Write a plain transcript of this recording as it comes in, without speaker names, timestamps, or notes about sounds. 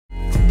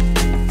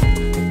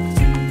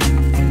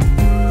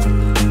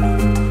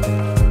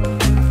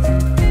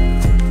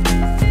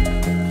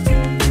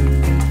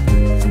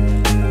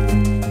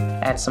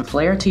some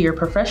flair to your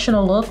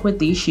professional look with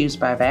these shoes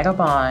by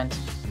Vagabond.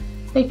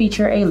 They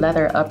feature a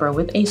leather upper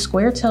with a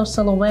square toe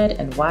silhouette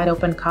and wide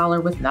open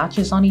collar with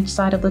notches on each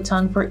side of the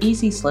tongue for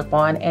easy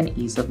slip-on and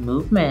ease of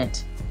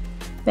movement.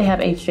 They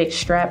have a fixed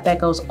strap that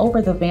goes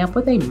over the vamp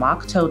with a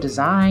mock toe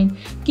design,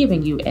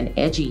 giving you an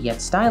edgy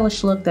yet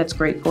stylish look that's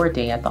great for a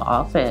day at the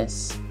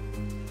office.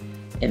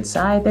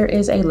 Inside, there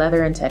is a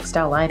leather and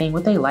textile lining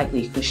with a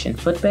lightly cushioned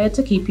footbed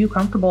to keep you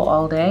comfortable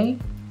all day.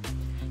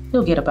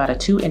 You'll get about a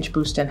 2-inch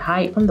boost in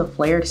height from the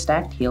flared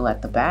stacked heel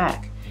at the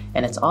back,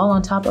 and it's all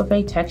on top of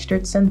a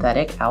textured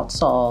synthetic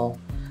outsole.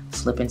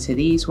 Slip into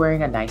these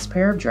wearing a nice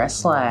pair of dress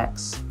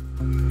slacks.